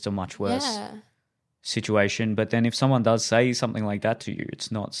that's just a much worse situation. But then if someone does say something like that to you,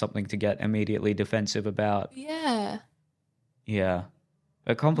 it's not something to get immediately defensive about. Yeah. Yeah.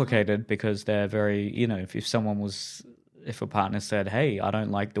 They're complicated because they're very, if a partner said, hey, I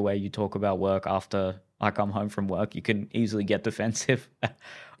don't like the way you talk about work after I come home from work, you can easily get defensive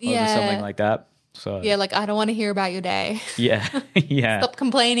over something like that. So yeah, like I don't want to hear about your day. Yeah, yeah. Stop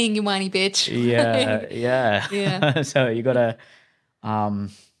complaining, you whiny bitch. Yeah, yeah. Yeah. So you got to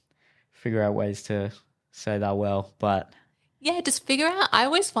figure out ways to say that well, but yeah, just figure out. I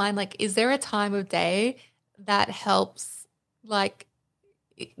always find like, is there a time of day that helps, like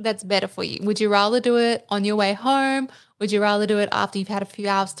that's better for you? Would you rather do it on your way home? Would you rather do it after you've had a few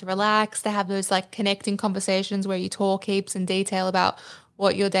hours to relax, to have those like connecting conversations where you talk heaps in detail about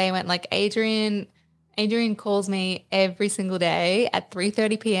what your day went? Like Adrian calls me every single day at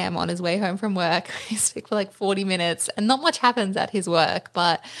 3:30 p.m. on his way home from work. We speak for like 40 minutes, and not much happens at his work,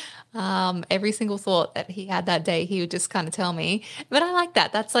 but every single thought that he had that day, he would just kind of tell me. But I like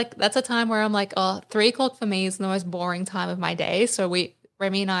that. That's a time where I'm like, 3 o'clock for me is the most boring time of my day. So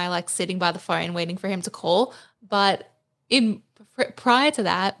Remy and I like sitting by the phone waiting for him to call. But in prior to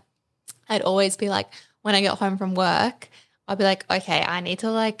that, I'd always be like, when I get home from work, I'd be like, okay, I need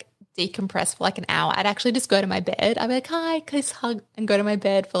to like decompress for like an hour. I'd actually just go to my bed. I'd be like, hi, kiss, hug, and go to my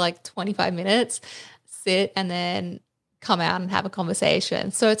bed for like 25 minutes, sit, and then come out and have a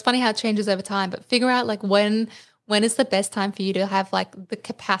conversation. So it's funny how it changes over time, but figure out like when is the best time for you to have like the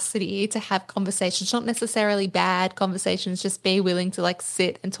capacity to have conversations, not necessarily bad conversations, just be willing to like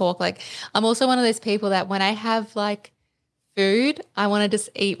sit and talk. Like I'm also one of those people that when I have like food, I want to just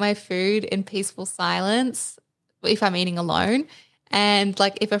eat my food in peaceful silence if I'm eating alone. And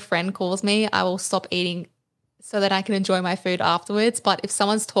like if a friend calls me, I will stop eating so that I can enjoy my food afterwards. But if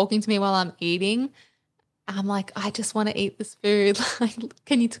someone's talking to me while I'm eating, I'm like, I just want to eat this food. Like,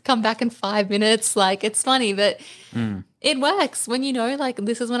 can you come back in 5 minutes? Like, it's funny, but it works when you know, like,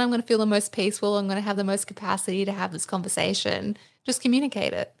 this is when I'm going to feel the most peaceful. I'm going to have the most capacity to have this conversation. Just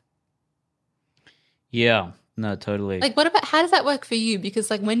communicate it. Yeah, no, totally. Like, how does that work for you? Because,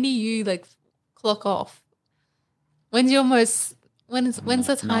 like, when do you, like, clock off? When's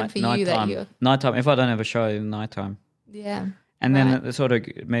the time for you that you... Nighttime. If I don't have a show, nighttime. Yeah. And then the sort of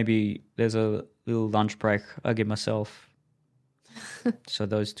maybe there's a little lunch break I give myself. So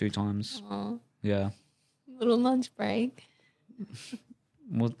those 2 times. Aww. Yeah. Little lunch break.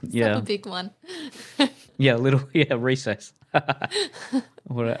 Well, It's yeah. not a big one. Yeah, recess.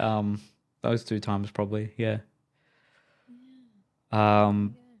 Those 2 times probably, yeah.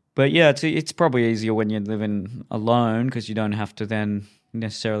 But yeah, it's probably easier when you're living alone because you don't have to then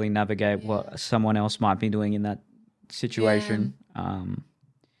necessarily navigate what someone else might be doing in that situation.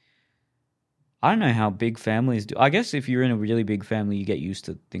 I don't know how big families do. I guess if you're in a really big family, you get used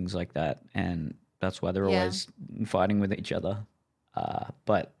to things like that, and that's why they're always fighting with each other.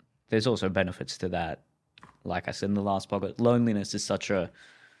 But there's also benefits to that. Like I said in the last podcast, loneliness is such a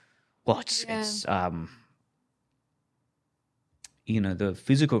it's the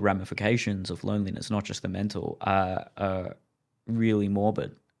physical ramifications of loneliness, not just the mental, are really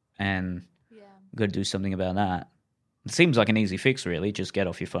morbid, and you've got to do something about that. It seems like an easy fix, really. Just get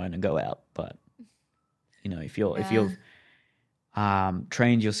off your phone and go out. But if you've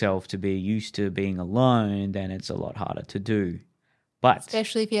trained yourself to be used to being alone, then it's a lot harder to do. But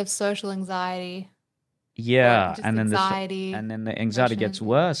especially if you have social anxiety. Yeah, and then anxiety, the anxiety gets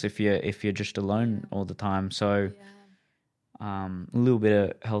worse if you're just alone all the time. So a little bit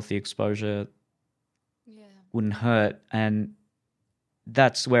of healthy exposure wouldn't hurt, and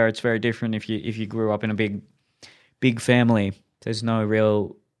that's where it's very different if you grew up in a big family. There's no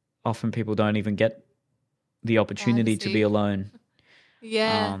real, often people don't even get the opportunity to be alone.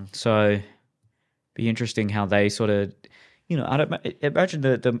 So be interesting how they sort of, I don't imagine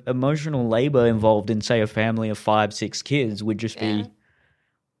the emotional labor involved in, say, a family of 5-6 kids would just be,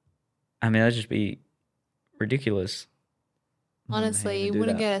 that'd just be ridiculous. Honestly, you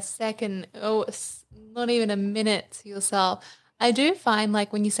wouldn't get a second, not even a minute to yourself. I do find,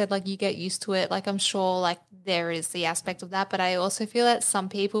 like, when you said, like, you get used to it, like, I'm sure, like, there is the aspect of that, but I also feel that some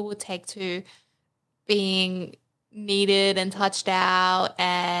people would take to being needed and touched out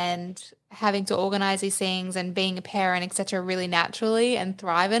and having to organize these things and being a parent, etc., really naturally and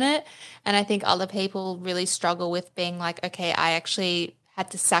thrive in it. And I think other people really struggle with being like, okay, I actually had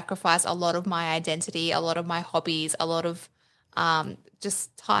to sacrifice a lot of my identity, a lot of my hobbies, a lot of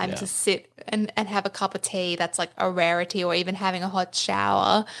just time to sit and have a cup of tea that's like a rarity, or even having a hot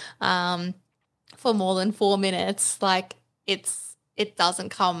shower for more than 4 minutes. Like it doesn't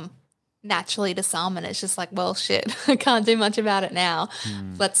come naturally to some, and it's just like, well, shit, I can't do much about it now.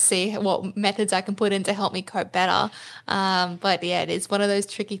 Let's see what methods I can put in to help me cope better. But yeah, it is one of those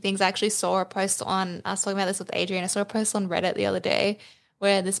tricky things. I actually saw a post I was talking about this with Adrian, I saw a post on Reddit the other day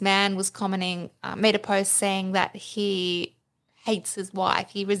where this man was commenting, made a post saying that he hates his wife.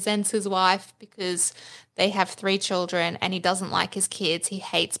 He resents his wife because they have 3 children and he doesn't like his kids. He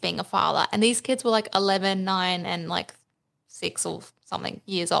hates being a father. And these kids were like 11, 9, and like 6 or something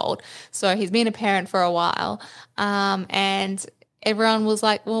years old. So he's been a parent for a while. And everyone was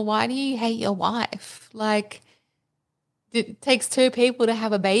like, well, why do you hate your wife? Like, it takes 2 people to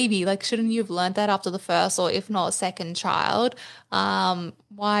have a baby. Like, shouldn't you have learned that after the first, or if not, second child? Why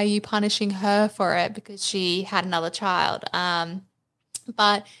are you punishing her for it because she had another child?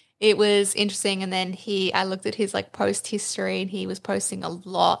 But it was interesting. And then I looked at his like post history, and he was posting a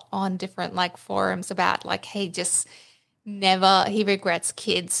lot on different like forums about like, he regrets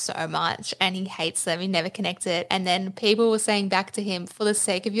kids so much and he hates them. He never connected. And then people were saying back to him, for the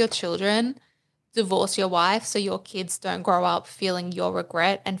sake of your children, divorce your wife so your kids don't grow up feeling your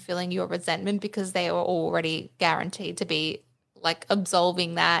regret and feeling your resentment, because they are already guaranteed to be like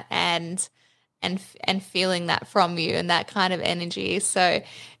absolving that and feeling that from you and that kind of energy. So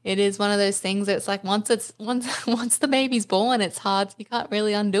it is one of those things that's like once the baby's born, it's hard. You can't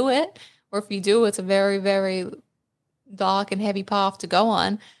really undo it. Or if you do, it's a very, very dark and heavy path to go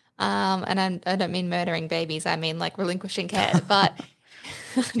on. And I don't mean murdering babies. I mean like relinquishing care, but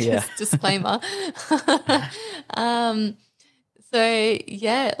just disclaimer. So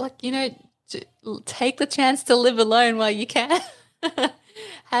yeah, like, take the chance to live alone while you can.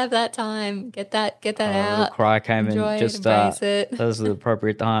 Have that time, get that out. The cry came in just embrace it. that was the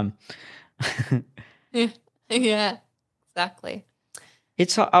appropriate time. Yeah, exactly.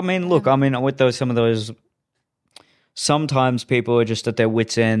 It's, I mean, look, I mean, with some of those, sometimes people are just at their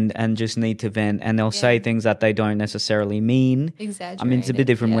wits' end and just need to vent, and they'll say things that they don't necessarily mean. Exaggerated. I mean, it's a bit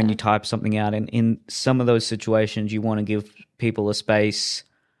different when you type something out. In some of those situations, you want to give people a space,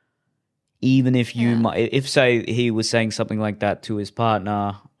 even if you might, if say he was saying something like that to his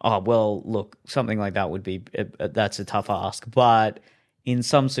partner, oh, well, look, something like that would be, that's a tough ask. But in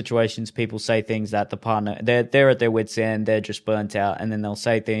some situations, people say things that the partner, they're at their wits' end, they're just burnt out, and then they'll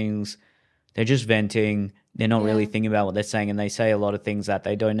say things, they're just venting, they're not really thinking about what they're saying, and they say a lot of things that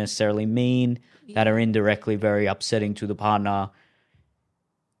they don't necessarily mean, that are indirectly very upsetting to the partner.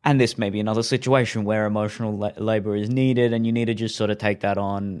 And this may be another situation where emotional labor is needed, and you need to just sort of take that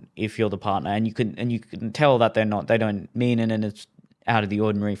on if you're the partner, and you can tell that they don't mean it, and it's out of the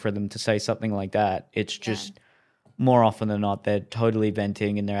ordinary for them to say something like that. It's just more often than not they're totally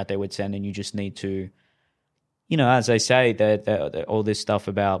venting and they're at their wits' end, and you just need to, as they say, they're all this stuff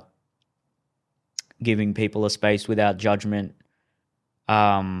about giving people a space without judgment.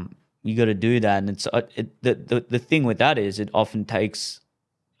 You got to do that, and it's the thing with that is it often takes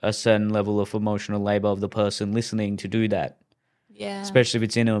a certain level of emotional labor of the person listening to do that. Yeah. Especially if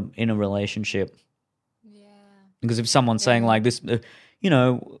it's in a relationship. Yeah. Because if someone's saying like this, it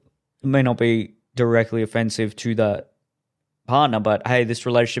may not be directly offensive to the partner, but hey, this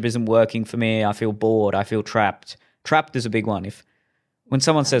relationship isn't working for me. I feel bored. I feel trapped. Trapped is a big one. When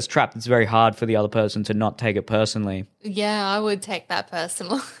someone says trapped, it's very hard for the other person to not take it personally. Yeah, I would take that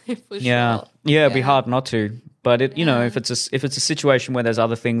personally for sure. Yeah, it'd be hard not to. But if it's a situation where there's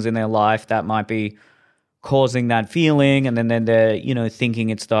other things in their life that might be causing that feeling, and then they're thinking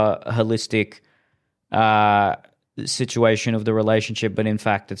it's the holistic situation of the relationship, but in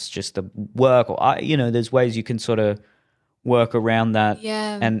fact it's just the work, or there's ways you can sort of work around that,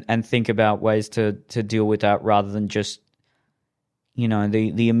 and think about ways to deal with that rather than just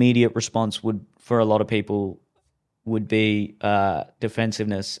the immediate response would, for a lot of people, would be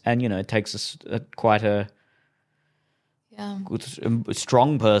defensiveness, and it takes us quite a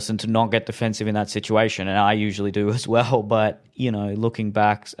strong person to not get defensive in that situation, and I usually do as well. But looking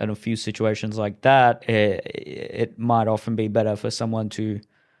back at a few situations like that, it might often be better for someone to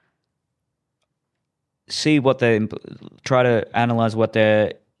see what they try to analyze what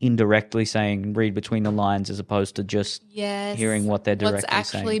they're indirectly saying, read between the lines, as opposed to just hearing what they're directly saying.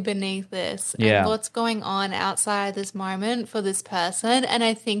 What's actually beneath this, and what's going on outside this moment for this person. And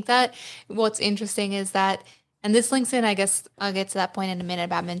I think that what's interesting is that, and this links in, I guess I'll get to that point in a minute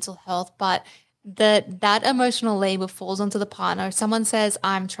about mental health, but that emotional labor falls onto the partner. If someone says,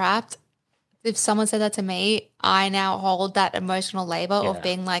 I'm trapped, if someone said that to me, I now hold that emotional labor of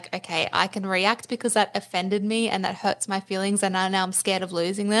being like, okay, I can react because that offended me and that hurts my feelings, and now I'm scared of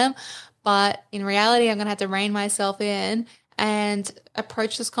losing them. But in reality, I'm going to have to rein myself in and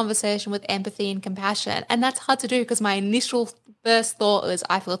approach this conversation with empathy and compassion. And that's hard to do because my initial first thought was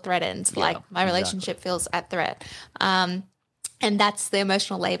I feel threatened, like my relationship feels at threat. And that's the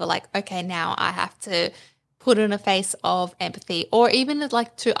emotional labor, like, okay, now I have to put in a face of empathy, or even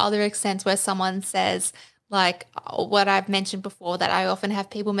like to other extents where someone says, like what I've mentioned before, that I often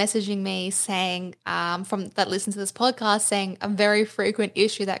have people messaging me saying, from that listen to this podcast, saying a very frequent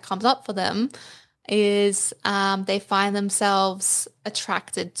issue that comes up for them is they find themselves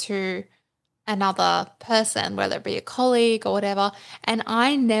attracted to another person, whether it be a colleague or whatever. And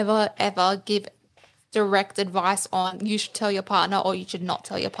I never ever give direct advice on you should tell your partner or you should not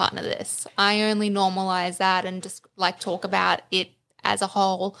tell your partner this. I only normalize that and just like talk about it as a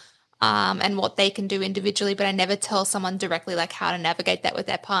whole, and what they can do individually, but I never tell someone directly like how to navigate that with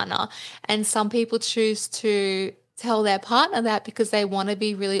their partner. And some people choose to tell their partner that because they want to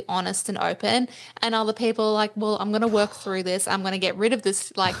be really honest and open, and other people are like, well, I'm going to work through this, I'm going to get rid of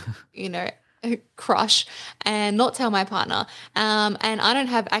this like crush and not tell my partner. And I don't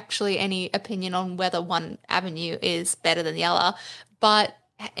have actually any opinion on whether one avenue is better than the other, but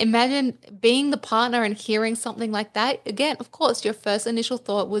imagine being the partner and hearing something like that. Again, of course, your first initial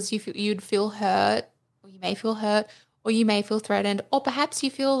thought was you'd feel hurt, or you may feel hurt, or you may feel threatened, or perhaps you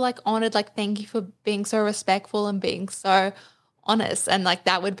feel like honored, like thank you for being so respectful and being so honest. And like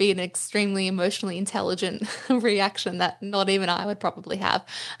that would be an extremely emotionally intelligent reaction that not even I would probably have.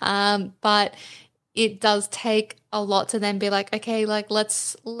 But it does take a lot to then be like, okay, like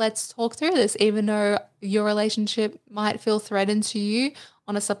let's talk through this, even though your relationship might feel threatened to you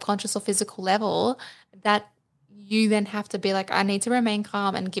on a subconscious or physical level, that you then have to be like, I need to remain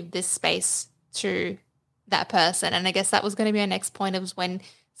calm and give this space to that person. And I guess that was going to be our next point, of when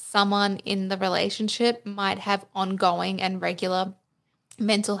someone in the relationship might have ongoing and regular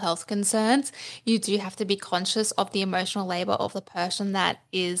mental health concerns, you do have to be conscious of the emotional labor of the person that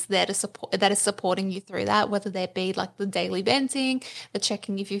is there to support, that is supporting you through that, whether they be like the daily venting, the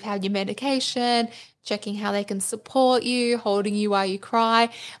checking if you've had your medication, checking how they can support you, holding you while you cry.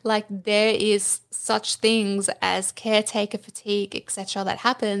 Like there is such things as caretaker fatigue, etc., that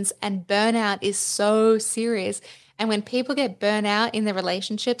happens, and burnout is so serious. And when people get burnout in their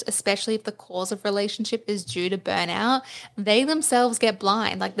relationships, especially if the cause of relationship is due to burnout, they themselves get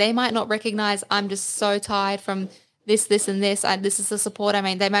blind. Like they might not recognize, I'm just so tired from this, and this. This is the support. I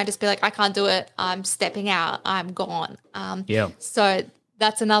mean, they might just be like, I can't do it. I'm stepping out. I'm gone. So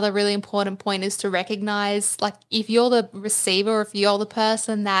that's another really important point, is to recognize, like, if you're the receiver, if you're the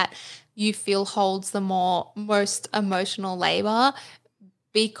person that you feel holds the most emotional labor,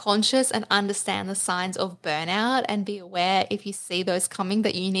 be conscious and understand the signs of burnout, and be aware if you see those coming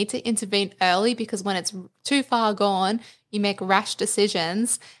that you need to intervene early, because when it's too far gone, you make rash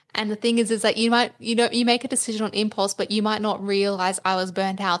decisions. And the thing is that you make a decision on impulse, but you might not realize I was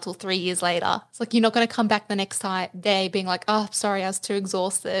burnt out till 3 years later. It's like, you're not going to come back the next day being like, oh, sorry, I was too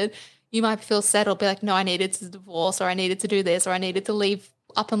exhausted. You might feel settled, be like, no, I needed to divorce, or I needed to do this, or I needed to leave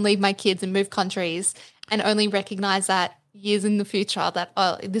my kids and move countries, and only recognize that years in the future that,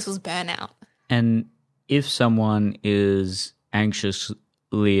 oh, this was burnout. And if someone is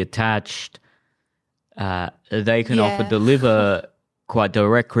anxiously attached, they can often deliver quite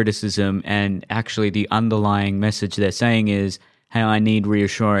direct criticism, and actually the underlying message they're saying is, hey, I need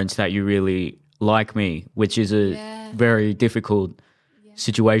reassurance that you really like me, which is a very difficult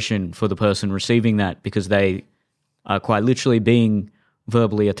situation for the person receiving that, because they are quite literally being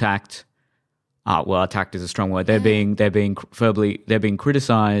verbally attacked. Attacked is a strong word. They're being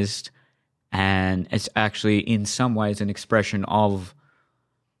criticized, and it's actually in some ways an expression of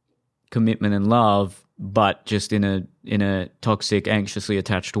commitment and love, but just in a toxic, anxiously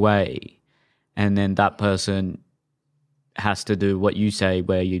attached way. And then that person has to do what you say,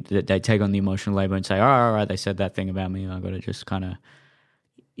 where they take on the emotional labor and say, oh, all right, they said that thing about me, I've got to just kind of.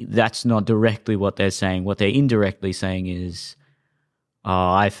 That's not directly what they're saying. What they're indirectly saying is,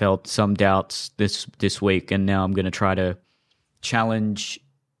 I felt some doubts this week, and now I'm going to try to challenge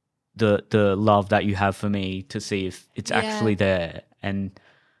the love that you have for me to see if it's actually there. And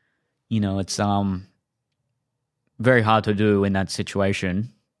it's very hard to do in that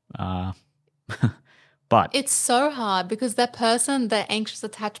situation. But it's so hard, because that person, the anxious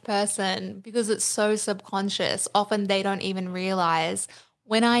attached person, because it's so subconscious, often they don't even realize,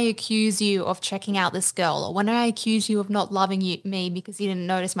 when I accuse you of checking out this girl, or when I accuse you of not loving me because you didn't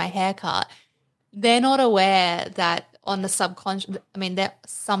notice my haircut, they're not aware that on the subconscious, they're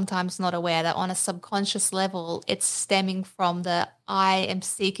sometimes not aware that on a subconscious level, it's stemming from the, I am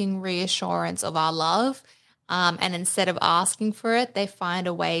seeking reassurance of our love. And instead of asking for it, they find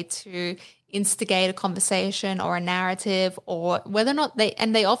a way to instigate a conversation or a narrative, or whether or not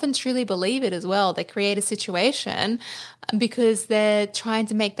they often truly believe it as well. They create a situation because they're trying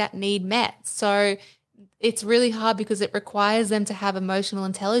to make that need met. So it's really hard, because it requires them to have emotional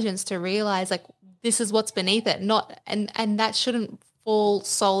intelligence to realize, like, this is what's beneath it, and that shouldn't fall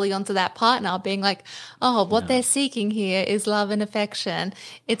solely onto that partner being like, oh, what they're seeking here is love and affection.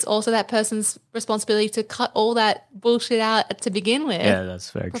 It's also that person's responsibility to cut all that bullshit out to begin with. Yeah, that's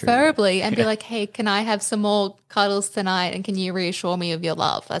very preferably, true. And be like, hey, can I have some more cuddles tonight, and can you reassure me of your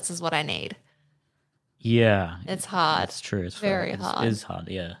love? This is what I need. Yeah. It's hard. It's true. It's very hard. It is hard,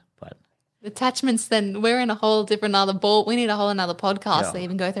 yeah. But attachments, then we're in a whole different other ball. We need a whole another podcast to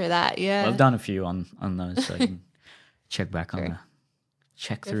even go through that. Yeah. Well, I've done a few on those, so you can check back on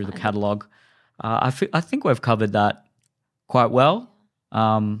through the catalog. I think we've covered that quite well.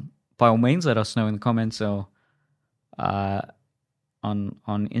 By all means, let us know in the comments, or on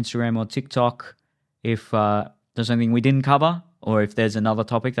Instagram or TikTok if there's anything we didn't cover, or if there's another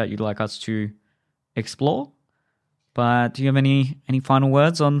topic that you'd like us to explore. But do you have any final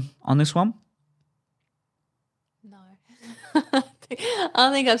words on this one? No. I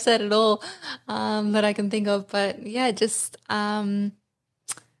don't think I've said it all that I can think of. But yeah, just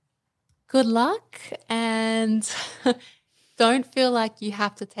good luck, and don't feel like you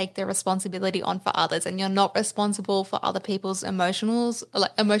have to take the responsibility on for others, and you're not responsible for other people's emotional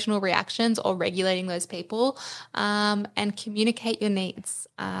reactions or regulating those people, and communicate your needs.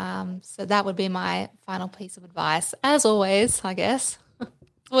 So that would be my final piece of advice. As always, I guess.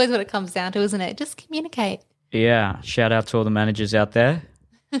 It's always what it comes down to, isn't it? Just communicate. Yeah. Shout out to all the managers out there.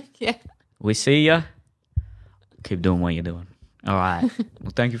 Yeah. We see ya. Keep doing what you're doing. All right.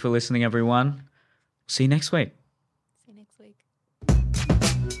 Well, thank you for listening, everyone. See you next week.